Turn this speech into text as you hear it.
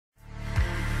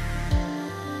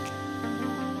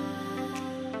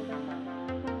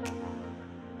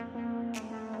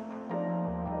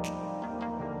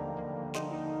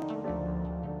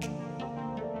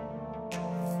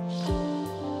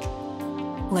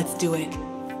Let's do it.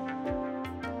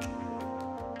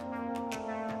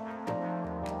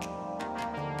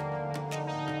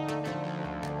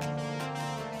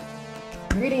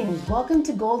 Greetings. Welcome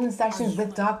to Golden Sessions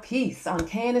with Doc.PEACE on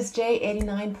KNSJ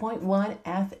 89.1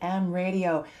 FM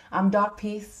radio. I'm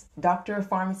Doc.PEACE, Doctor of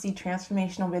Pharmacy,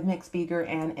 Transformational Rhythmic Speaker,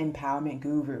 and Empowerment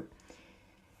Guru.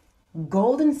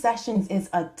 Golden Sessions is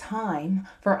a time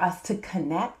for us to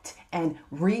connect and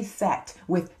reset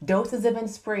with doses of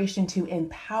inspiration to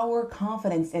empower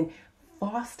confidence and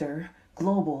foster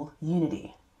global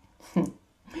unity.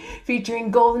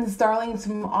 Featuring golden starlings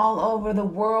from all over the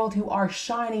world who are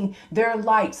shining their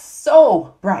light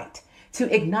so bright to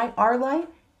ignite our light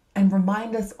and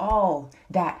remind us all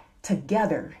that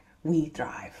together we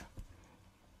thrive.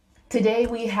 Today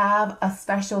we have a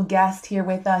special guest here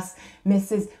with us,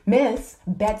 Miss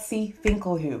Betsy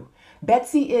Finkelhoo.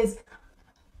 Betsy is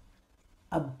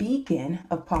a beacon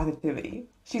of positivity.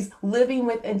 She's living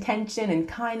with intention and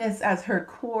kindness as her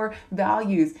core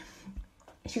values.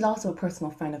 She's also a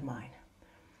personal friend of mine.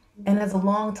 And as a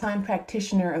longtime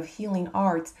practitioner of healing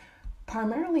arts,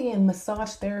 primarily in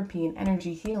massage therapy and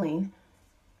energy healing,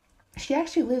 she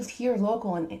actually lives here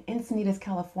local in Encinitas,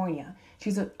 California.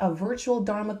 She's a virtual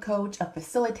Dharma coach, a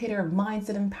facilitator of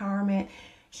mindset empowerment.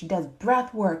 She does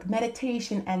breath work,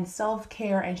 meditation, and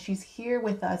self-care, and she's here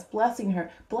with us, blessing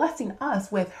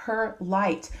us with her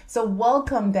light. So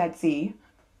welcome, Betsy.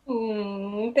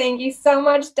 Thank you so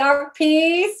much,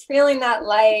 Doc.PEACE. Feeling that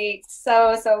light.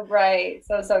 So bright.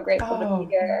 So grateful to be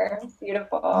here. It's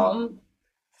beautiful.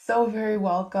 So very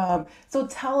welcome. So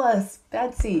tell us,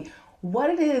 Betsy,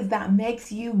 what it is that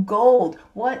makes you gold.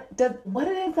 What it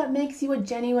is that makes you a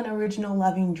genuine, original,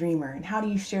 loving dreamer, and how do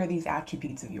you share these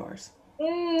attributes of yours?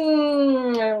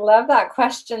 I love that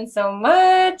question so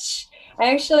much.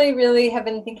 I actually really have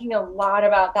been thinking a lot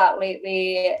about that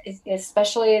lately,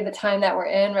 especially the time that we're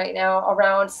in right now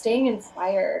around staying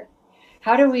inspired.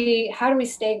 How do we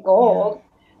stay gold?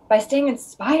 By staying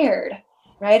inspired,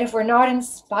 right? If we're not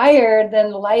inspired,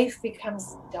 then life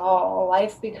becomes dull,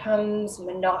 life becomes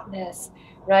monotonous,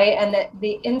 right? And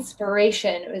the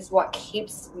inspiration is what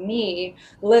keeps me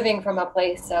living from a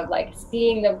place of like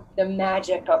seeing the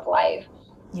magic of life.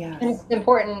 Yeah. And it's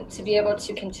important to be able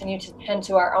to continue to tend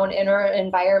to our own inner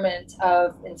environment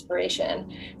of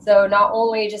inspiration. So not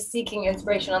only just seeking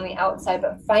inspiration on the outside,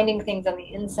 but finding things on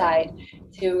the inside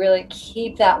to really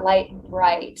keep that light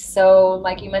bright. So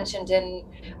like you mentioned in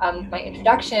my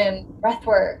introduction, breath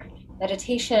work,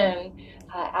 meditation,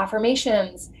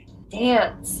 affirmations,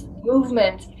 dance,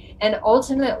 movement, and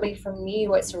ultimately for me,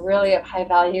 what's really of high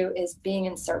value is being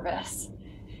in service.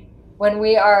 When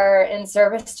we are in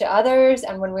service to others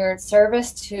and when we're in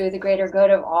service to the greater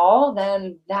good of all,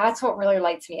 then that's what really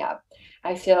lights me up.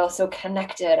 I feel so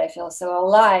connected. I feel so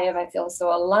alive. I feel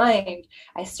so aligned.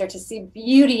 I start to see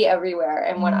beauty everywhere.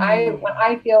 And when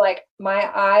I feel like my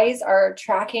eyes are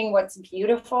tracking what's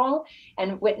beautiful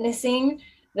and witnessing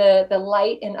the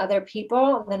light in other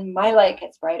people, then my light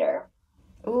gets brighter.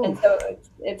 Ooh. And so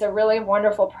it's a really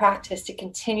wonderful practice to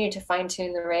continue to fine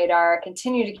tune the radar,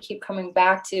 continue to keep coming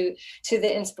back to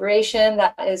the inspiration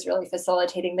that is really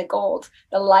facilitating the gold,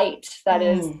 the light that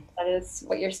is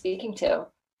what you're speaking to.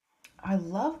 I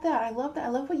love that. I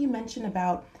love what you mentioned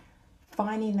about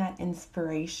finding that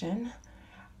inspiration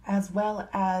as well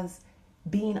as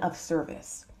being of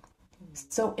service.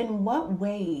 So in what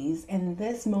ways in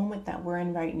this moment that we're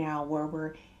in right now, where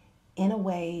we're in a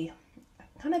way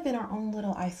kind of in our own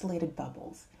little isolated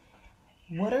bubbles,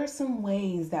 what are some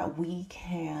ways that we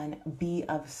can be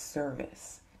of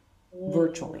service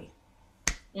virtually?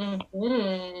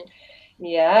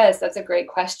 Yes, that's a great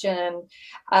question.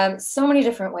 So many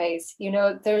different ways. You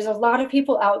know, there's a lot of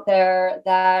people out there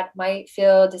that might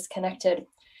feel disconnected.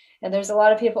 And there's a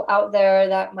lot of people out there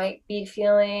that might be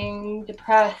feeling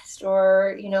depressed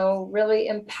or, you know, really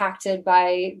impacted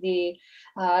by the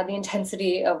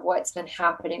intensity of what's been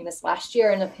happening this last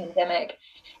year in the pandemic.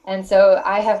 And so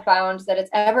I have found that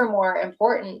it's ever more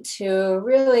important to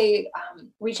really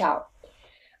reach out.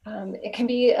 It can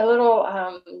be a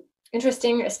little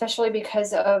interesting, especially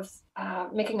because of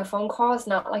making a phone call is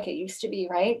not like it used to be,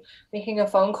 right? Making a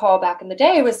phone call back in the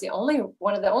day was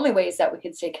one of the only ways that we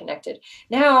could stay connected.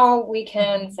 Now we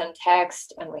can send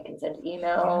text and we can send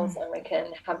emails and we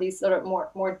can have these sort of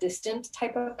more distant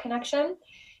type of connection.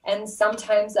 And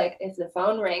sometimes, like if the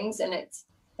phone rings and it's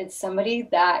somebody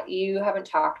that you haven't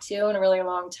talked to in a really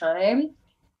long time,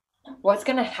 what's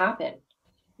going to happen?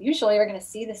 Usually you're going to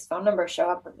see this phone number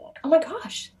show up and be like, oh my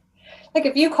gosh. Like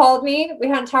if you called me, we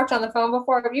hadn't talked on the phone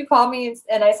before. If you called me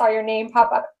and I saw your name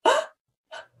pop up,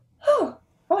 oh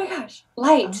my gosh,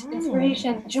 light,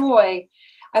 inspiration, joy.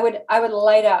 I would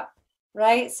light up.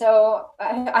 Right. So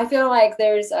I feel like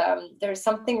there's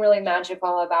something really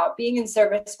magical about being in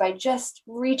service by just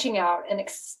reaching out and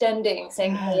extending,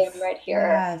 saying, hey, I'm Yes. right here.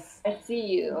 Yes. I see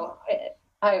you.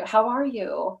 How are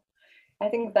you? I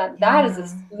think that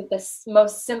is Yeah. the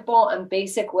most simple and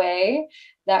basic way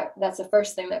that's the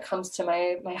first thing that comes to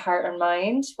my heart and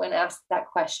mind when asked that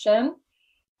question.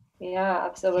 Yeah, Yeah.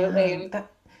 absolutely. That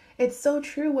it's so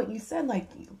true what you said. Like,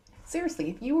 seriously,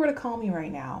 if you were to call me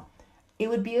right now, it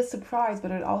would be a surprise,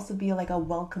 but it would also be like a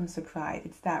welcome surprise.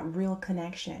 It's that real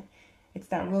connection. It's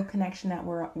that real connection that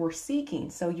we're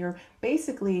seeking. So you're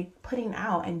basically putting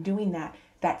out and doing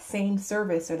that same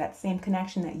service or that same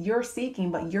connection that you're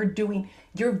seeking, but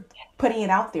you're putting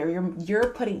it out there.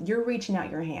 You're reaching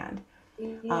out your hand.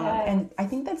 Yeah. And I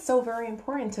think that's so very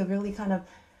important to really kind of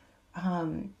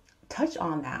touch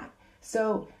on that.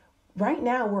 So right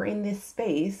now we're in this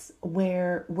space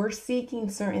where we're seeking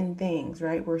certain things,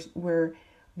 right?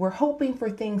 We're hoping for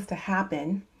things to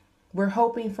happen. We're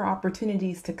hoping for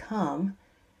opportunities to come.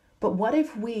 But what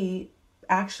if we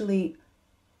actually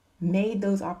made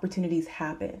those opportunities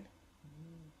happen?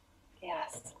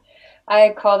 Yes.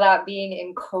 I call that being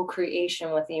in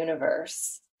co-creation with the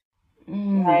universe.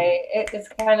 Mm, Right. It's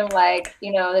kind of like,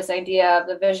 this idea of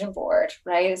the vision board,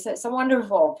 right? It's a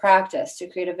wonderful practice to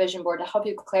create a vision board to help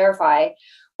you clarify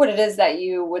what it is that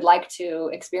you would like to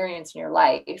experience in your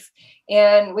life.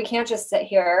 And we can't just sit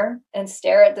here and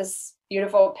stare at this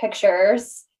beautiful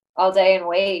pictures all day and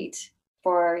wait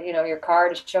for, your car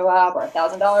to show up or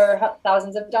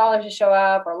thousands of dollars to show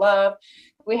up or love.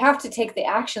 We have to take the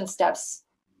action steps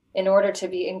in order to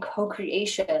be in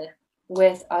co-creation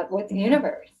with the yeah,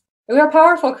 universe. We are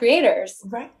powerful creators.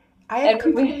 right. I And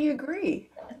completely agree.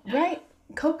 Right.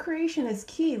 Co-creation is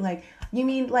key. Like you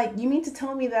mean to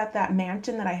tell me that that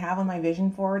mansion that I have on my vision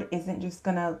board isn't just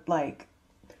gonna like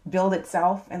build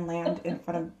itself and land in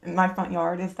my front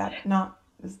yard? Is that not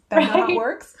how it right,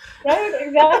 works? right,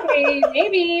 exactly.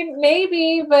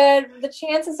 Maybe, but the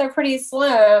chances are pretty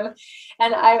slim.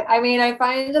 And I mean, I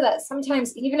find that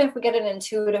sometimes even if we get an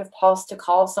intuitive pulse to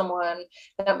call someone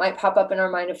that might pop up in our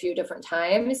mind a few different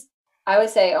times, I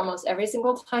would say almost every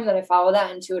single time that I follow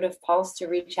that intuitive pulse to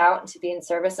reach out and to be in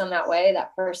service in that way,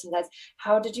 that person says,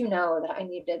 how did you know that I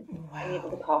needed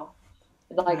Wow. a call?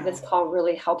 Like this Wow. call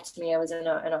really helped me. I was in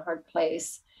a hard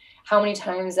place. How many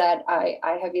times that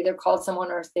I have either called someone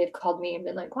or they've called me and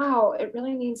been like, wow, it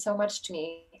really means so much to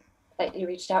me that you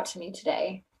reached out to me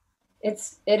today.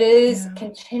 It is Yeah.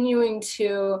 continuing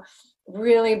to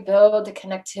really build the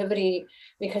connectivity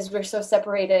because we're so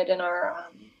separated in our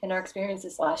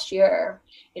experiences last year.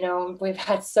 We've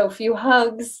had so few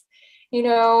hugs.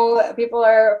 People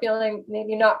are feeling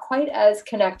maybe not quite as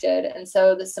connected, and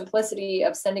so the simplicity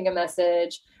of sending a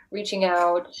message, reaching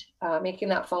out, making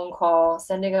that phone call,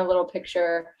 sending a little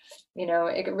picture,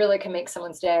 it really can make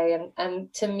someone's day.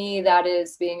 And to me, that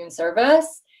is being in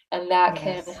service, and that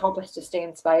can Yes. help us to stay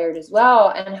inspired as well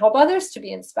and help others to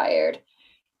be inspired.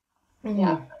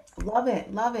 Yeah. Mm. Love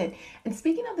it. Love it. And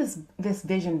speaking of this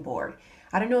vision board,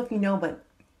 I don't know if you know, but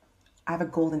I have a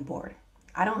golden board.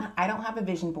 I don't have a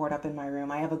vision board up in my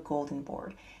room. I have a golden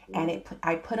board. And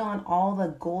I put on all the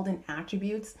golden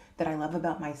attributes that I love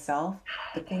about myself,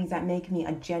 the things that make me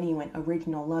a genuine,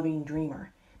 original, loving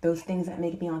dreamer. Those things that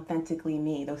make me authentically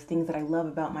me, those things that I love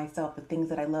about myself, the things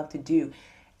that I love to do.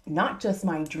 Not just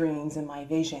my dreams and my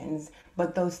visions,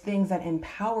 but those things that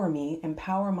empower me,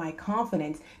 empower my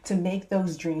confidence to make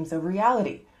those dreams a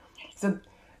reality. So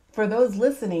for those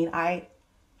listening, I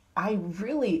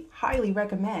really highly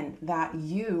recommend that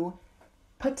you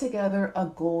put together a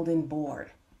golden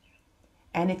board.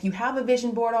 And if you have a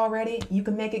vision board already, you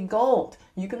can make it gold.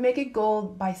 You can make it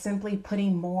gold by simply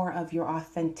putting more of your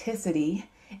authenticity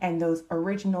and those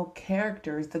original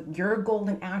characters, your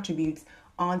golden attributes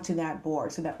onto that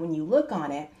board so that when you look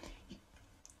on it,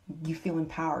 you feel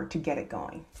empowered to get it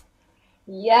going.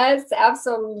 Yes,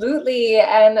 absolutely.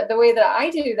 And the way that I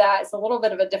do that is a little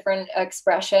bit of a different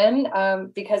expression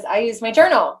because I use my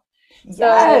journal. So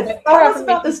Yes, my power tell us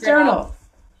about affirmation this journal. journal.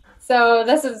 So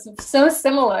this is so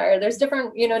similar. There's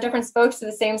different spokes to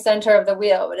the same center of the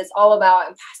wheel, but it's all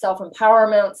about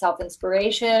self-empowerment,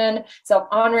 self-inspiration,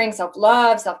 self-honoring,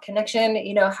 self-love,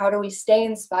 self-connection. How do we stay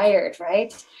inspired,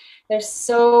 right? There's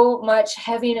so much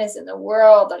heaviness in the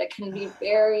world that it can be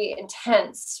very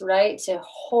intense, right? To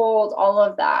hold all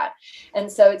of that. And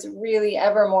so it's really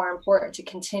ever more important to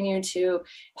continue to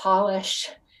polish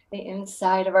the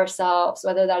inside of ourselves,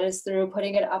 whether that is through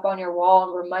putting it up on your wall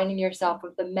and reminding yourself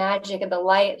of the magic and the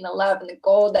light and the love and the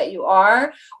gold that you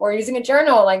are, or using a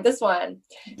journal like this one.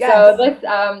 Yes.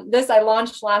 So this I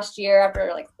launched last year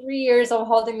after like 3 years of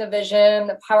holding the vision,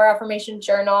 the Power Affirmation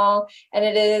Journal. And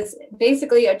it is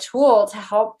basically a tool to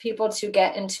help people to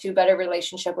get into better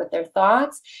relationship with their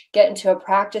thoughts, get into a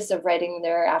practice of writing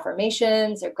their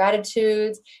affirmations, their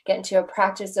gratitudes, get into a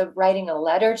practice of writing a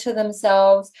letter to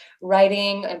themselves,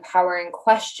 writing empowering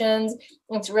questions.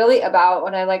 It's really about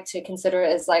what I like to consider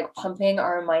as like pumping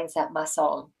our mindset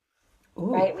muscle.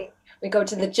 Ooh. Right? We go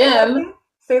to the gym.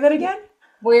 Say that again.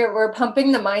 We're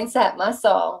pumping the mindset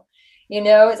muscle. You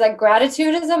know, it's like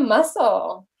gratitude is a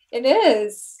muscle. It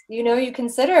is. You know, you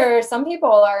consider some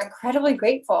people are incredibly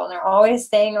grateful and they're always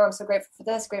saying, oh, I'm so grateful for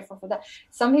this, grateful for that.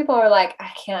 Some people are like,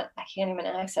 I can't even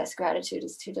access gratitude.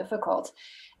 It's too difficult.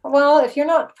 Well, if you're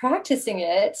not practicing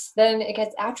it, then it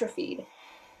gets atrophied,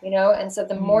 you know? And so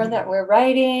the more that we're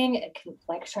writing and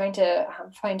like trying to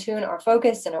fine tune our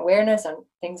focus and awareness on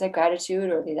things like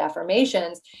gratitude or these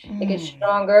affirmations, it gets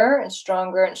stronger and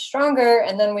stronger and stronger.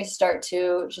 And then we start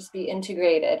to just be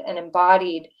integrated and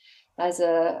embodied as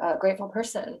a grateful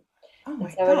person. Oh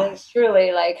my so gosh. It is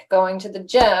truly like going to the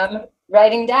gym,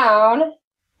 writing down,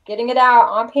 getting it out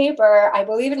on paper. I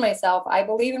believe in myself. I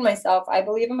believe in myself. I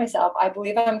believe in myself. I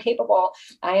believe I'm capable.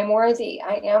 I am worthy.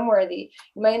 I am worthy.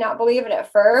 You may not believe it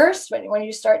at first, but when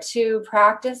you start to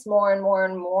practice more and more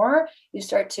and more, you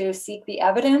start to seek the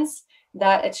evidence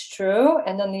that it's true.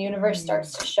 And then the universe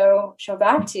starts to show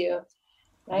back to you,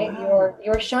 right? Wow.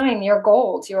 Your shine, your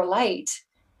gold, your light.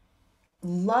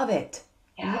 Love it.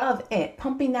 Yeah. Love it.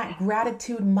 Pumping that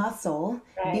gratitude muscle,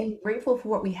 being grateful for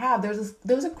what we have.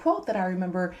 There's a quote that I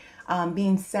remember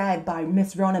being said by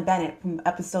Miss Rona Bennett from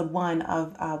episode 1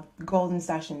 of Golden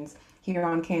Sessions here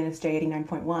on KNSJ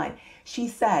 89.1. She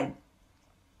said,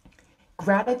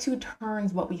 gratitude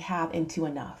turns what we have into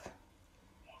enough.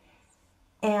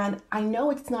 And I know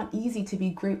it's not easy to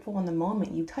be grateful in the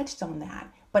moment. You touched on that,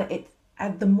 but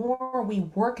the more we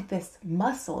work this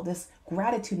muscle, this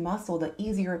gratitude muscle, the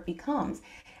easier it becomes.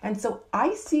 And so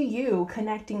I see you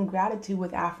connecting gratitude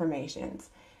with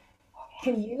affirmations.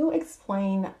 Can you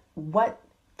explain what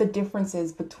the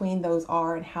differences between those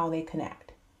are and how they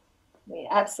connect?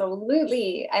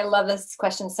 Absolutely. I love this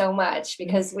question so much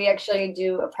because we actually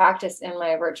do a practice in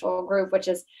my virtual group, which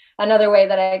is another way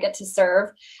that I get to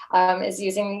serve, is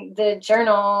using the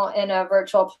journal in a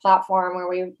virtual platform where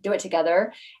we do it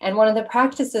together. And one of the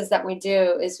practices that we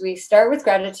do is we start with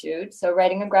gratitude. So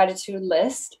writing a gratitude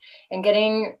list and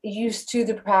getting used to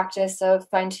the practice of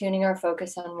fine-tuning our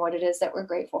focus on what it is that we're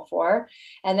grateful for.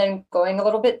 And then going a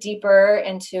little bit deeper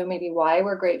into maybe why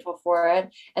we're grateful for it.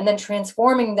 And then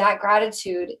transforming that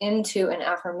gratitude into an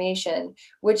affirmation,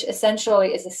 which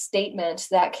essentially is a statement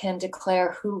that can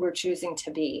declare who we're choosing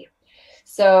to be.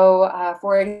 So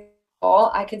for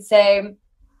example, I could say,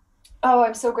 oh,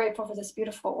 I'm so grateful for this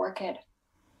beautiful orchid.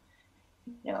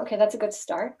 You know, okay, that's a good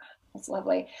start. That's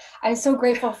lovely. I'm so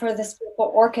grateful for this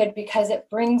beautiful orchid because it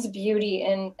brings beauty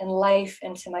and life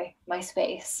into my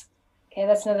space. Okay,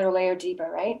 that's another layer deeper,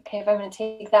 right? Okay, if I'm going to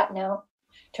take that now,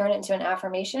 turn it into an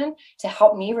affirmation to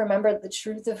help me remember the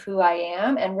truth of who I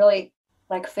am and really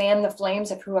like fan the flames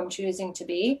of who I'm choosing to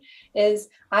be, is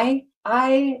I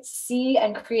see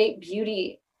and create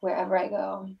beauty wherever I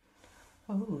go.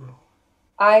 Oh.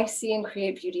 I see and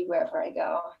create beauty wherever I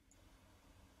go.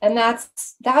 And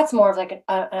that's more of like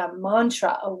a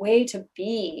mantra, a way to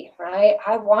be, right?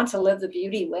 I want to live the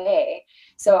beauty way.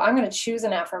 So I'm going to choose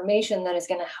an affirmation that is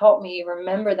going to help me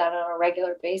remember that on a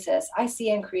regular basis. I see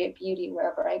and create beauty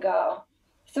wherever I go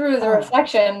through the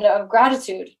reflection of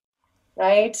gratitude,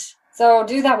 right? So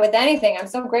do that with anything. I'm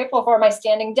so grateful for my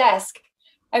standing desk.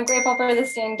 I'm grateful for the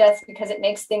standing desk because it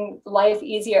makes life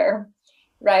easier,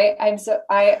 right?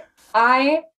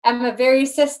 I am a very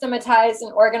systematized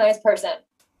and organized person.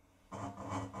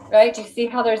 Right? Do you see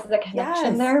how there's the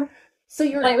connection there? So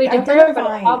you're slightly different,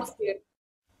 but it helps you.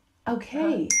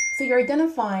 Okay. So you're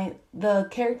identifying the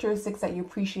characteristics that you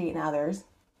appreciate in others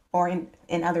or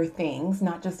in other things,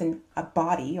 not just in a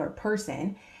body or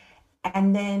person.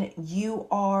 And then you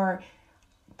are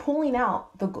pulling out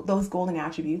those golden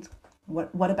attributes.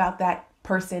 What about that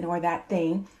person or that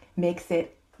thing makes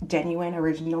it genuine,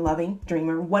 original, loving,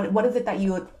 dreamer? What is it that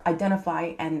you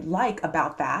identify and like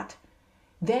about that?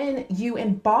 Then you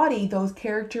embody those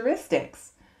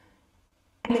characteristics.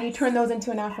 And then you turn those into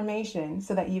an affirmation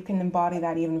so that you can embody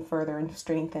that even further and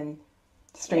strengthen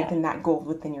that goal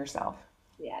within yourself.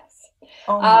 Yes.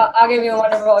 I'll give you a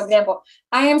wonderful example.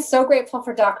 I am so grateful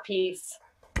for doc.PEACE.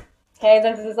 Okay,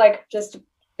 this is like just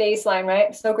baseline, right?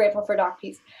 I'm so grateful for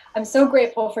doc.PEACE. I'm so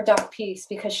grateful for doc.PEACE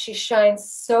because she shines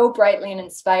so brightly and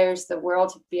inspires the world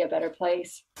to be a better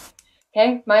place.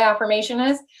 Okay, my affirmation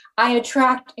is I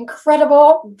attract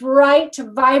incredible, bright,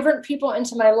 vibrant people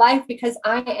into my life because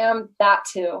I am that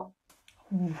too.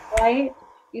 Right?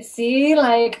 You see,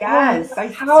 like, Yes, oh, I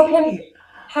see.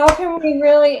 how can we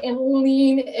really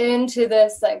lean into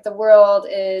this? Like the world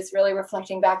is really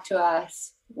reflecting back to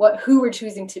us who we're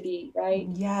choosing to be, right?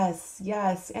 Yes,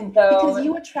 yes. And because So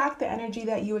you attract the energy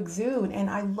that you exude. And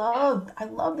I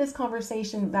love this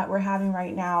conversation that we're having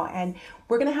right now. And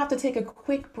we're gonna have to take a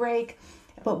quick break,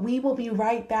 but we will be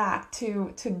right back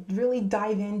to really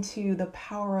dive into the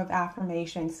power of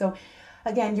affirmation. So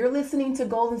again, you're listening to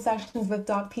Golden Sessions with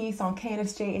doc.PEACE on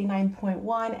KNSJ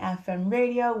 89.1 FM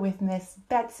radio with Miss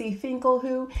Betsy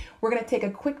Finkelhoo. We're gonna take a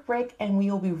quick break and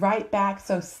we will be right back.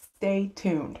 So stay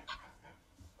tuned.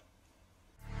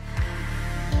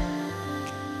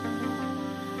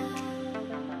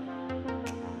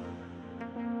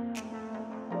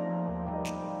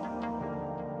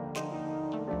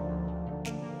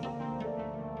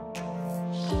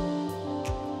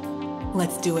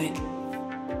 Let's do it.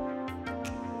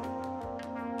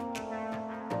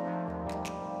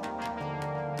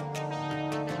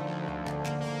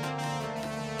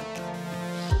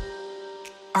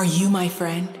 Are you my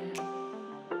friend?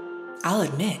 I'll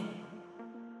admit,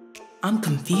 I'm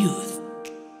confused.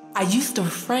 I used to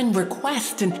friend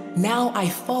request and now I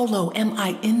follow. Am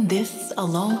I in this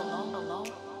alone?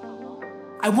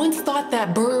 I once thought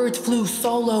that birds flew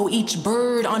solo, each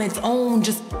bird on its own,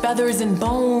 just feathers and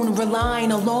bone,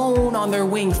 relying alone on their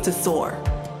wings to soar.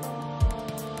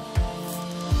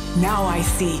 Now I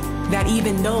see that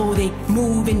even though they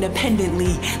move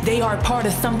independently, they are part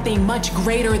of something much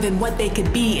greater than what they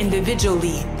could be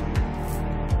individually.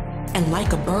 And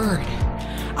like a bird,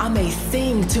 I may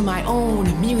sing to my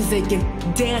own music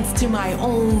and dance to my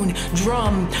own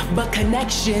drum, but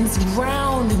connections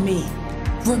ground me,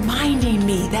 reminding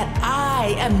me that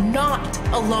I am not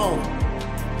alone.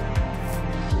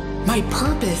 My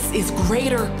purpose is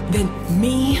greater than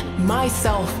me,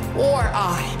 myself, or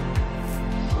I.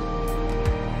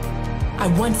 I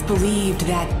once believed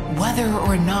that whether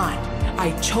or not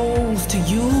I chose to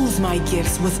use my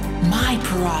gifts was my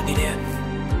prerogative.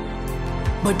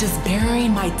 But does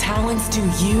bearing my talents do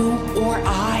you or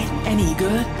I any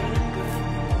good?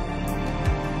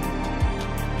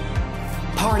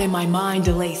 Pardon my mind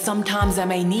delay. Sometimes I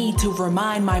may need to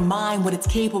remind my mind what it's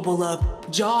capable of.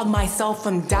 Jog myself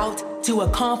from doubt to a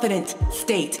confident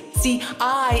state. See,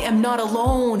 I am not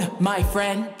alone, my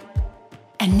friend.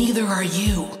 And neither are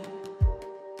you.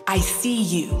 I see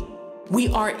you. We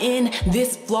are in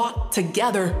this flock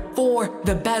together for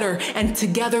the better, and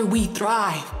together we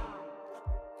thrive.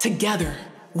 Together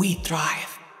we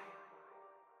thrive.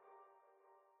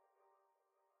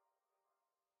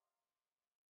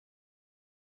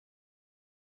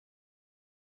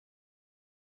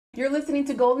 You're listening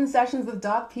to Golden Sessions with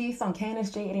doc.PEACE on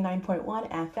KNSJ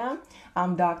 89.1 FM.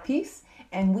 I'm doc.PEACE,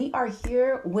 and we are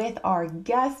here with our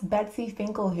guest, Betsy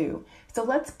Finkelhoo. So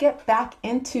let's get back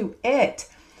into it.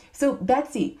 So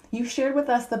Betsy, you shared with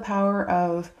us the power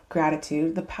of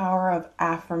gratitude, the power of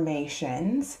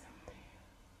affirmations.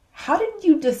 How did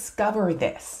you discover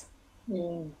this?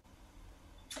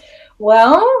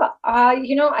 Well, I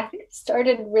think I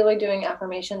started really doing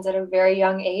affirmations at a very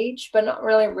young age, but not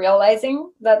really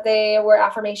realizing that they were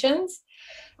affirmations.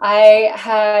 I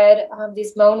had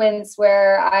these moments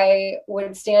where I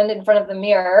would stand in front of the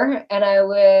mirror and I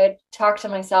would talk to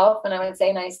myself and I would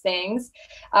say nice things.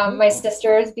 My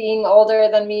sisters, being older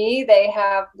than me, they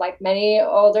have, like many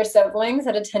older siblings,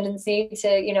 had a tendency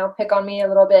to, pick on me a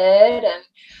little bit. And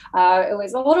it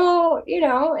was a little,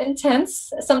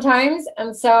 intense sometimes.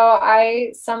 And so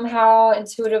I somehow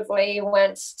intuitively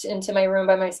went into my room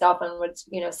by myself and would,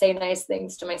 say nice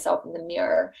things to myself in the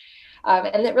mirror.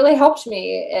 And it really helped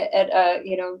me at a,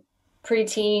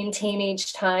 preteen,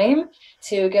 teenage time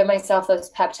to give myself those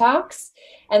pep talks.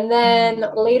 And then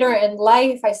later in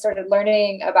life, I started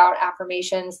learning about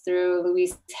affirmations through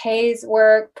Louise Hay's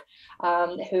work,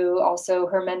 who also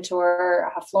her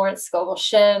mentor, Florence Scovel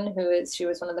Shinn, she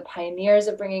was one of the pioneers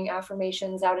of bringing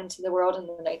affirmations out into the world in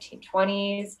the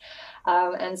 1920s.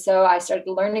 And so I started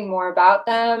learning more about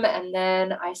them. And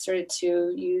then I started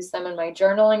to use them in my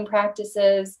journaling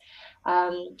practices.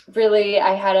 Really,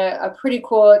 I had a pretty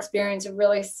cool experience of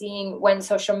really seeing when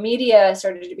social media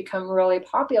started to become really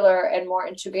popular and more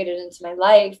integrated into my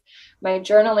life, my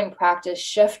journaling practice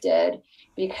shifted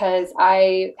because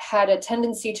I had a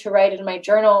tendency to write in my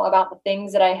journal about the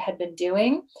things that I had been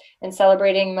doing and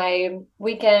celebrating my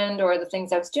weekend or the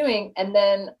things I was doing. And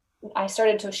then I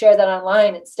started to share that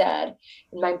online instead.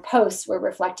 And my posts were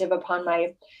reflective upon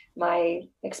my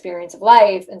experience of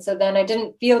life. And so then I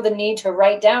didn't feel the need to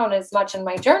write down as much in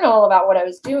my journal about what I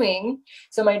was doing.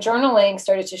 So my journaling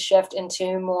started to shift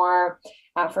into more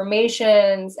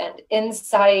affirmations and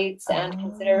insights and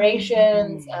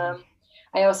considerations.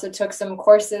 I also took some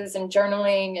courses in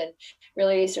journaling and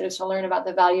really started to learn about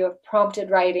the value of prompted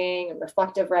writing and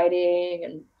reflective writing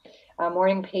and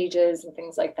morning pages and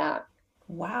things like that.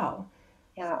 Wow.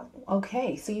 Yeah.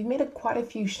 Okay, so you've made quite a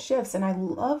few shifts, and I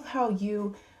love how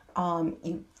you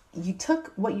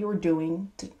took what you were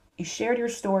doing, you shared your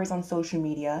stories on social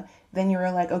media. Then you were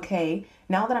like, okay,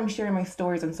 now that I'm sharing my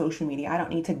stories on social media, I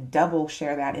don't need to double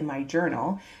share that in my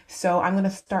journal. So I'm going to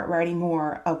start writing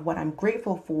more of what I'm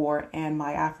grateful for and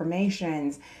my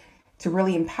affirmations to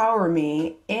really empower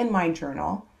me in my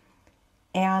journal.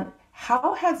 And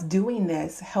how has doing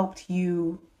this helped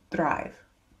you thrive?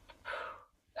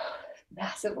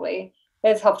 Massively.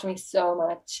 It's helped me so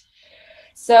much.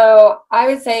 So I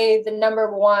would say the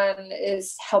number one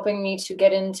is helping me to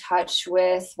get in touch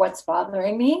with what's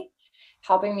bothering me,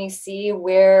 helping me see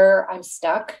where I'm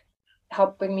stuck,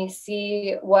 helping me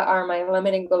see what are my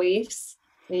limiting beliefs,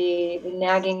 the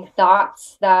nagging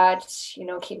thoughts that,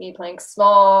 keep me playing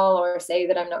small or say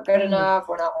that I'm not good enough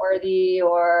or not worthy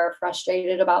or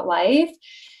frustrated about life.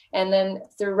 And then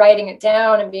through writing it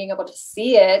down and being able to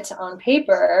see it on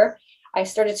paper, I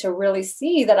started to really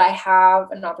see that I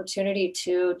have an opportunity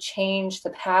to change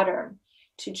the pattern,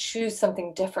 to choose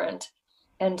something different,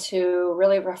 and to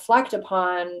really reflect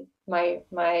upon my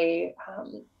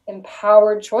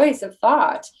empowered choice of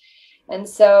thought. And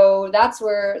so that's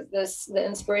where the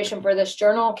inspiration for this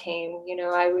journal came.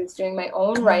 I was doing my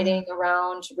own writing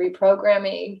around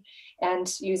reprogramming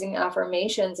and using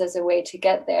affirmations as a way to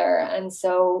get there. And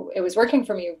so it was working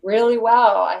for me really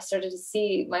well. I started to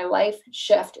see my life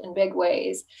shift in big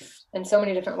ways, in so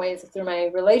many different ways, through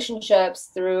my relationships,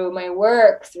 through my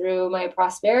work, through my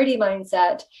prosperity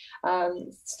mindset,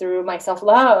 through my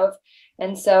self-love.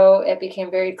 And so it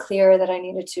became very clear that I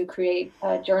needed to create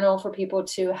a journal for people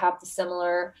to have the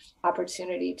similar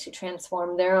opportunity to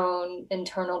transform their own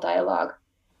internal dialogue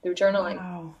through journaling.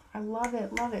 Wow, I love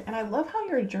it, love it. And I love how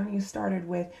your journey started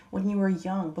with when you were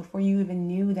young, before you even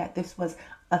knew that this was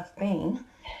a thing.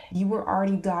 You were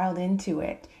already dialed into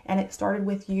it. And it started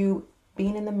with you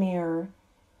being in the mirror,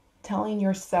 telling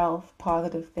yourself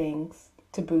positive things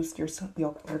to boost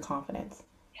your confidence.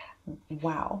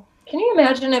 Wow. Can you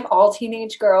imagine if all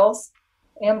teenage girls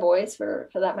and boys, for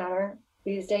that matter,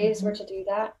 these days were to do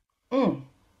that? Mm.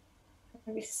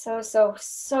 It'd be so, so,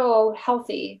 so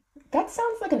healthy. That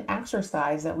sounds like an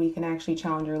exercise that we can actually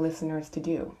challenge your listeners to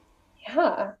do.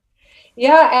 Yeah.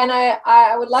 Yeah, and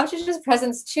I would love to just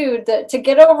presence too, to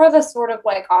get over the sort of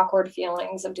like awkward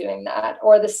feelings of doing that,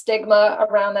 or the stigma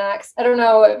around that. 'Cause I don't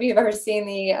know if you've ever seen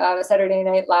the Saturday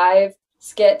Night Live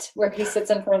skit where he sits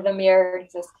in front of the mirror and he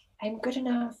says, "I'm good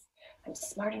enough, I'm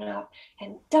smart enough,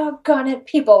 and doggone it,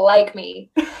 people like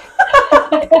me."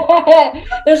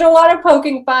 There's a lot of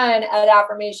poking fun at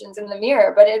affirmations in the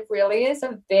mirror, but it really is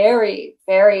a very,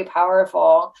 very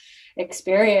powerful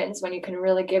experience when you can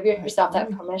really give yourself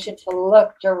that permission to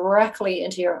look directly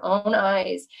into your own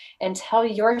eyes and tell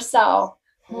yourself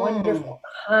wonderful,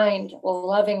 kind,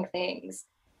 loving things.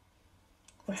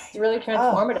 It's really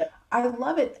transformative. I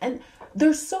love it. And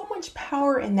there's so much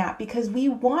power in that, because we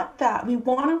want that. We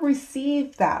want to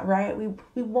receive that, right?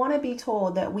 We want to be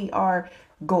told that we are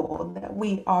gold, that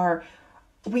we are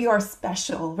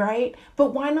special, right?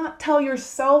 But why not tell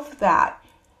yourself that?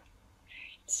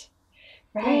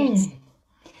 Right.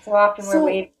 So often we're So,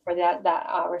 waiting for that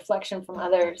reflection from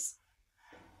others.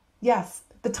 yes,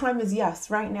 the time is yes,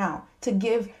 right now, to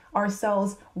give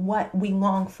ourselves what we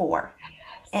long for.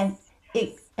 And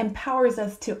it empowers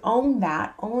us to own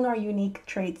that, own our unique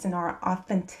traits and our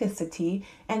authenticity,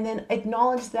 and then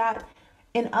acknowledge that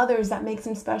in others that makes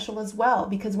them special as well.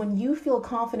 Because when you feel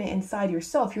confident inside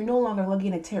yourself, you're no longer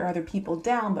looking to tear other people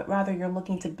down, but rather you're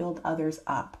looking to build others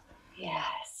up.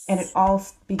 Yes. And it all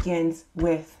begins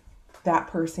with that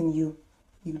person you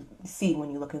see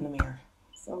when you look in the mirror.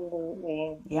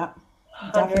 Absolutely. Yep.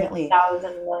 Definitely.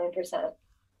 100,000,000,000%.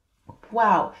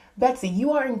 Wow. Betsy,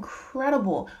 you are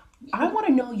incredible. I want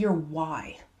to know your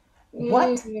why.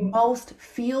 What most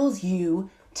fuels you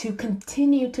to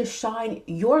continue to shine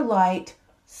your light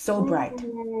so bright?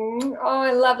 Oh,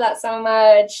 I love that so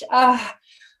much.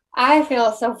 I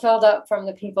feel so filled up from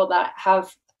the people that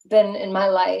have been in my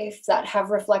life that have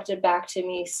reflected back to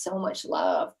me so much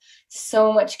love,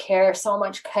 so much care, so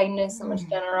much kindness, so much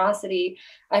generosity.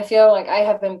 I feel like I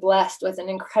have been blessed with an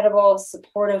incredible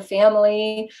supportive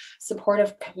family,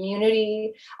 supportive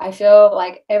community. I feel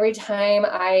like every time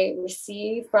I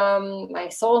receive from my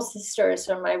soul sisters,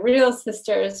 from my real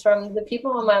sisters, from the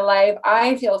people in my life,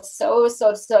 I feel so,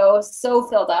 so, so, so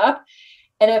filled up.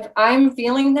 And if I'm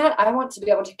feeling that, I want to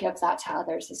be able to give that to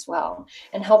others as well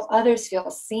and help others feel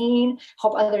seen,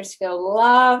 help others feel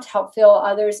loved, help feel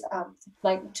others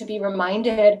like to be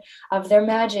reminded of their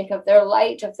magic, of their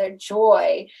light, of their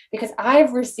joy, because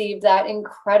I've received that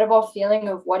incredible feeling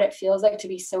of what it feels like to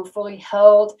be so fully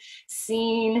held,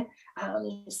 seen,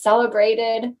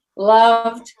 celebrated,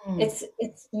 loved. It's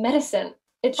medicine.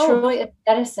 It truly is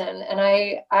medicine. And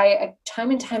I time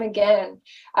and time again,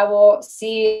 I will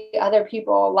see other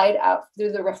people light up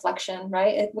through the reflection,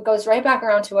 right? It goes right back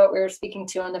around to what we were speaking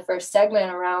to in the first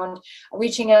segment around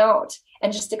reaching out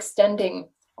and just extending,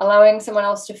 allowing someone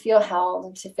else to feel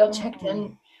held, to feel checked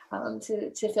in,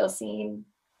 to feel seen.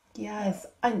 Yes.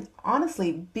 And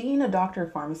honestly, being a doctor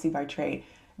of pharmacy by trade,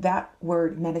 that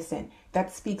word medicine,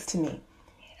 that speaks to me.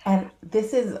 And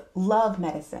this is love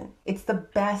medicine. It's the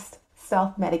best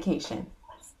self-medication.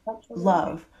 Absolutely.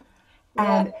 Love.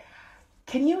 Yeah. And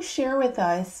can you share with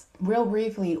us real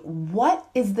briefly, what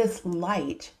is this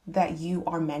light that you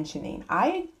are mentioning?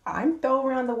 I'm throwing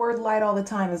around the word light all the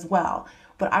time as well,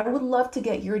 but I would love to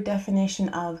get your definition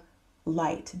of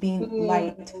light, being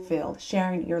light filled,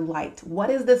 sharing your light. What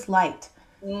is this light?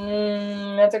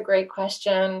 That's a great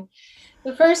question.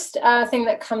 The first thing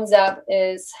that comes up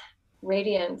is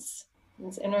radiance.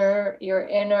 It's your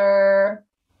inner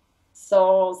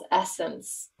soul's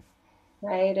essence,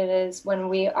 right? It is when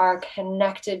we are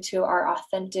connected to our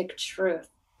authentic truth.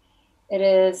 It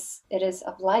is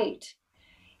of light.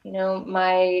 You know,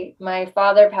 my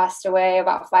father passed away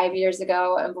about 5 years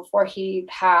ago, and before he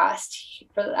passed,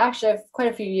 for actually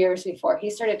quite a few years before, he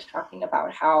started talking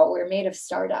about how we're made of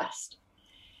stardust,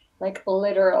 like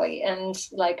literally, and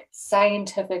like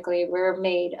scientifically, we're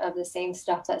made of the same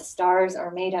stuff that stars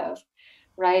are made of.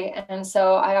 Right. And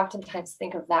so I oftentimes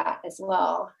think of that as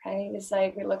well. Right. It's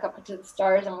like we look up into the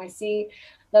stars and we see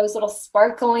those little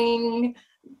sparkling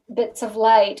bits of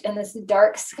light in this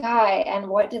dark sky. And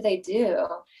what do? They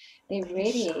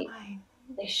radiate,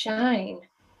 they shine.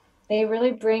 They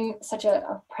really bring such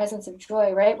a presence of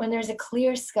joy, right? When there's a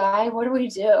clear sky, what do we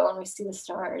do when we see the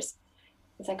stars?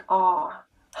 It's like, oh,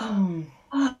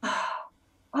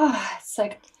 it's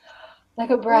like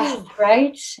a breath,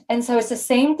 right? And so it's the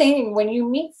same thing when you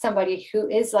meet somebody who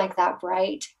is like that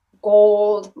bright,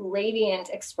 gold, radiant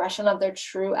expression of their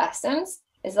true essence.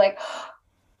 It's like,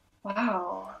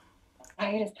 wow,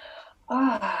 right?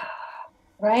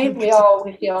 Right? We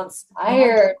feel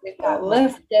inspired, we feel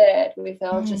lifted, we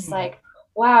feel just like,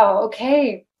 wow,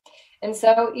 okay. And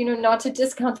so, you know, not to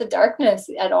discount the darkness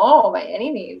at all by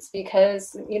any means,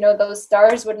 because, you know, those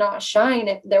stars would not shine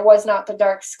if there was not the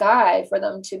dark sky for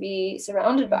them to be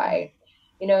surrounded by,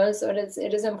 you know. So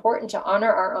it is important to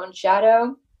honor our own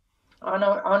shadow,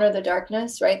 honor the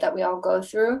darkness, right, that we all go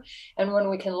through. And when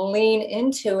we can lean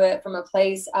into it from a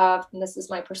place of, and this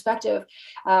is my perspective,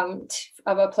 of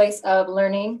a place of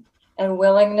learning and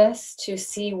willingness to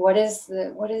see what is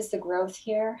the growth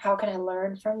here, how can I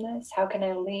learn from this, how can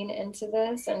I lean into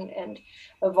this and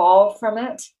evolve from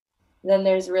it, then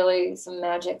there's really some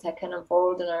magic that can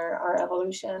unfold in our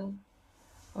evolution.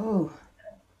 Oh,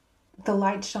 the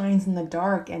light shines in the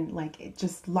dark and like it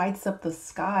just lights up the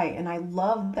sky. And I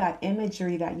love that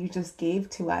imagery that you just gave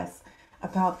to us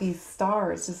about these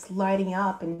stars just lighting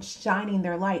up and shining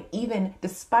their light even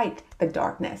despite the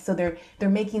darkness. So they're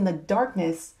making the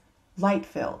darkness light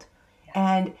filled.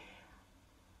 And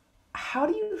how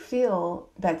do you feel,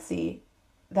 Betsy,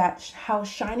 that how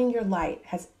shining your light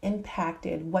has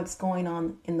impacted what's going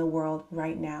on in the world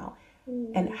right now?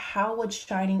 And how would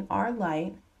shining our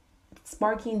light,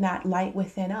 sparking that light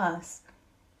within us,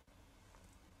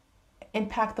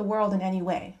 impact the world in any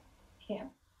way? Yeah,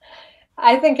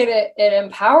 I think it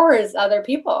empowers other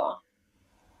people.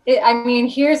 I mean,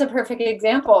 here's a perfect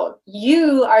example.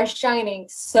 You are shining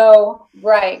so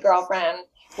bright, girlfriend.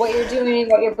 What you're doing,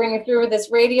 what you're bringing through with this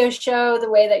radio show, the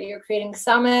way that you're creating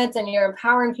summits and you're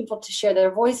empowering people to share their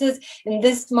voices. In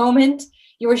this moment,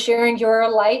 you are sharing your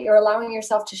light. You're allowing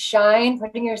yourself to shine,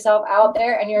 putting yourself out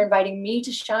there, and you're inviting me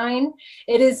to shine.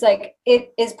 It is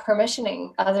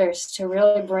permissioning others to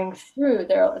really bring through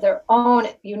their own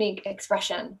unique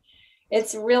expression.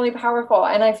 It's really powerful.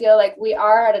 And I feel like we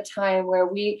are at a time where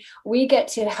we get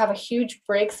to have a huge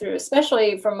breakthrough,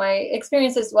 especially from my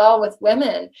experience as well with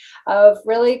women, of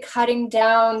really cutting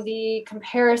down the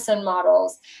comparison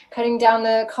models, cutting down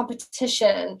the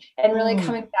competition, and really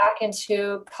coming back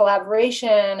into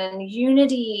collaboration and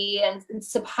unity and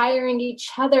inspiring each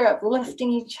other,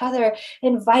 uplifting each other,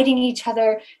 inviting each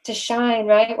other to shine,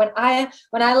 right? When I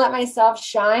let myself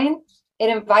shine, it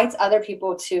invites other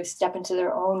people to step into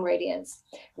their own radiance,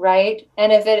 right?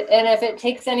 And if it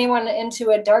takes anyone into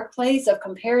a dark place of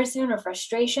comparison or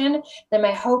frustration, then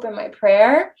my hope and my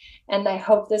prayer, and I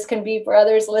hope this can be for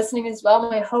others listening as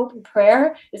well, my hope and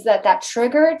prayer is that that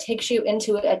trigger takes you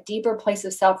into a deeper place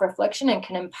of self-reflection and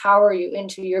can empower you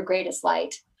into your greatest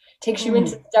light. Takes you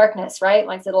into the darkness, right?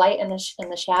 Like the light and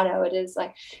the shadow. It is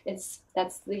like,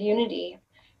 that's the unity.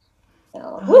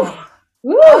 So,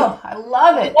 Oh, I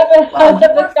love it. I love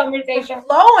this conversation.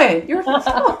 You're flowing.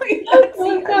 It's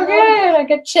so good. I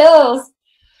get chills.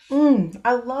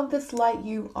 I love this light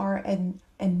you are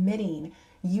emitting.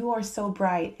 You are so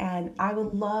bright, and I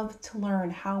would love to learn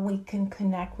how we can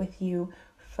connect with you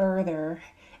further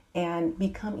and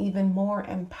become even more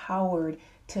empowered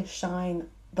to shine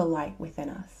the light within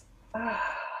us. Oh,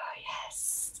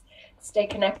 yes. Stay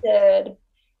connected.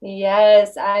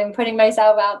 Yes, I'm putting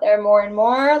myself out there more and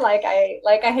more. Like I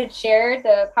had shared,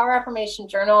 the Power Affirmation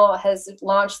Journal has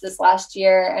launched this last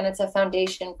year, and it's a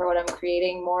foundation for what I'm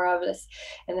creating more of this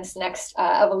in this next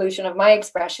evolution of my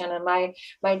expression and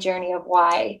my journey of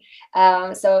why.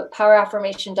 So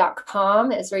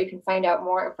poweraffirmation.com is where you can find out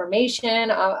more information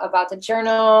about the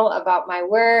journal, about my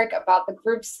work, about the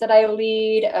groups that I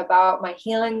lead, about my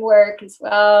healing work as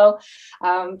well.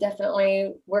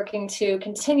 Definitely working to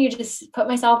continue to put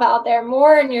myself out there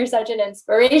more, and you're such an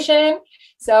inspiration.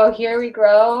 So here we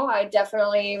grow. I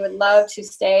definitely would love to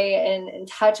stay in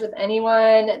touch with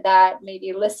anyone that may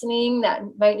be listening that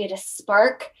might need a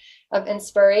spark of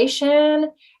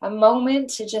inspiration, a moment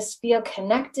to just feel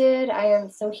connected. I am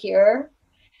so here.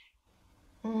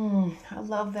 I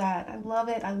love that. I love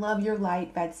it. I love your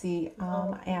light, Betsy.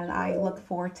 And I look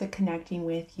forward to connecting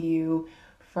with you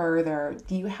further.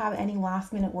 Do you have any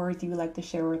last minute words you would like to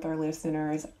share with our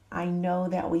listeners? I know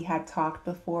that we had talked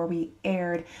before we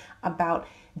aired about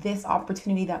this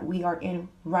opportunity that we are in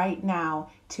right now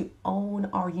to own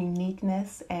our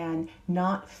uniqueness and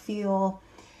not feel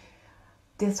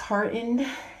disheartened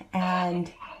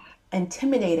and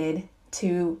intimidated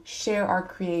to share our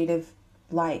creative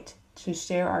light, to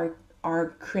share our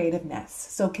creativeness.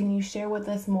 So can you share with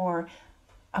us more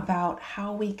about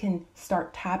how we can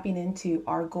start tapping into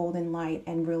our golden light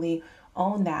and really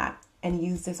own that and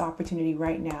use this opportunity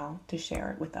right now to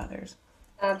share it with others?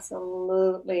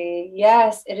 Absolutely.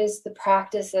 Yes, it is the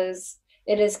practices.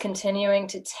 It is continuing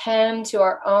to tend to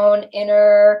our own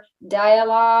inner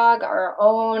dialogue, our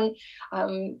own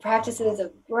practices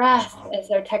of breath as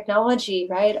our technology,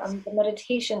 right? The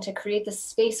meditation to create the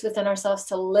space within ourselves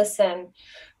to listen,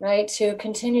 right? To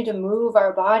continue to move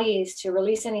our bodies, to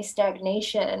release any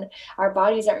stagnation. Our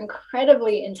bodies are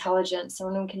incredibly intelligent. So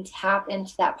when we can tap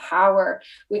into that power,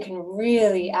 we can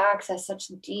really access such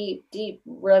deep, deep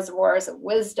reservoirs of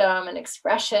wisdom and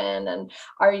expression, and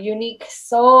our unique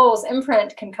soul's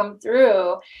imprint can come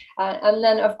through. And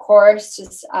then, of course,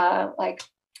 just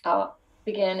I'll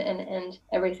begin and end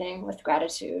everything with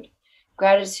gratitude.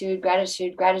 Gratitude,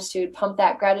 gratitude, gratitude. Pump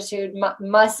that gratitude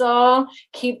muscle.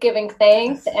 Keep giving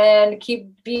thanks and keep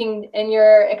being in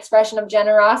your expression of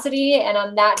generosity. And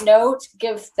on that note,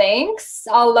 give thanks.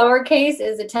 All lowercase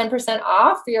is a 10%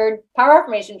 off your Power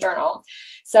Affirmation Journal.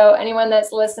 So anyone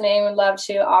that's listening would love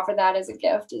to offer that as a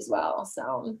gift as well.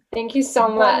 So thank you so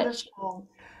much.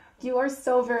 You are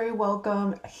so very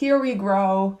welcome. Here we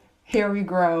grow. Here we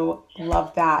grow.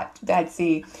 Love that,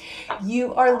 Betsy.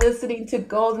 You are listening to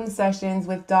Golden Sessions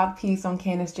with doc.PEACE on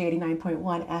KNSJ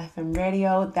 89.1 FM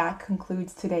radio. That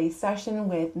concludes today's session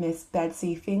with Miss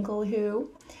Betsy Finkelhoo.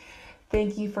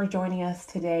 Thank you for joining us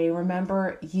today.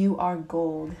 Remember, you are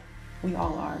gold. We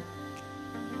all are.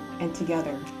 And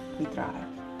together, we thrive.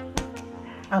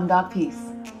 I'm doc.PEACE.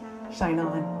 Shine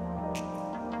on.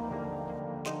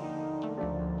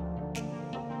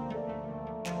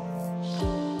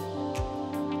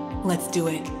 Let's do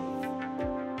it.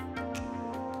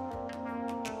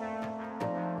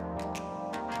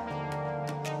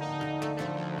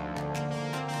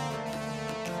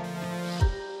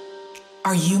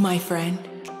 Are you my friend?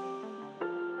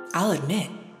 I'll admit,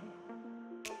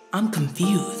 I'm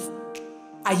confused.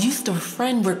 I used to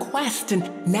friend request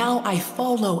and now I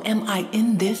follow. Am I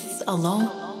in this alone?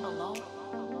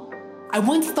 I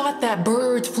once thought that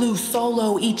birds flew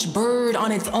solo, each bird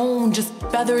on its own, just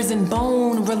feathers and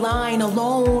bone, relying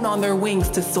alone on their wings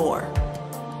to soar.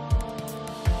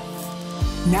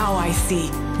 Now I see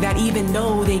that even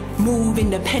though they move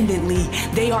independently,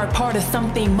 they are part of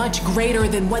something much greater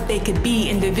than what they could be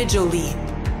individually.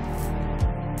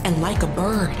 And like a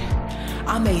bird,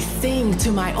 I may sing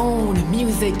to my own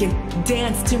music and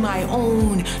dance to my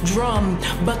own drum,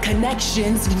 but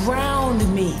connections ground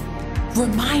me,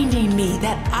 reminding me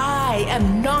that I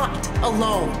am not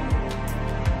alone.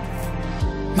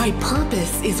 My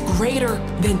purpose is greater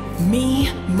than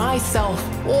me, myself,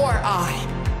 or I.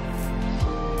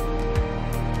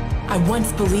 I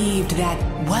once believed that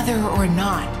whether or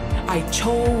not I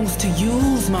chose to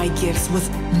use my gifts was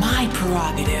my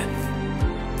prerogative.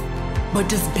 But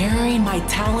does bearing my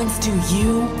talents to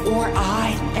you or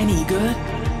I any good?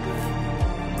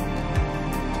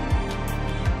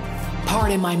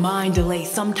 Pardon my mind delay.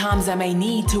 Sometimes I may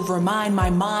need to remind my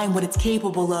mind what it's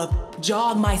capable of.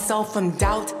 Jog myself from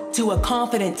doubt to a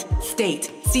confident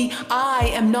state. See,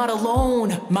 I am not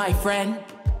alone, my friend.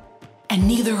 And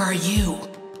neither are you.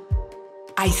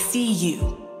 I see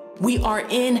you. We are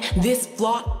in this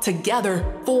flock together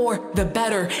for the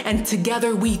better, and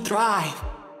together we thrive.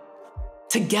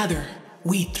 Together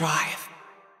we thrive.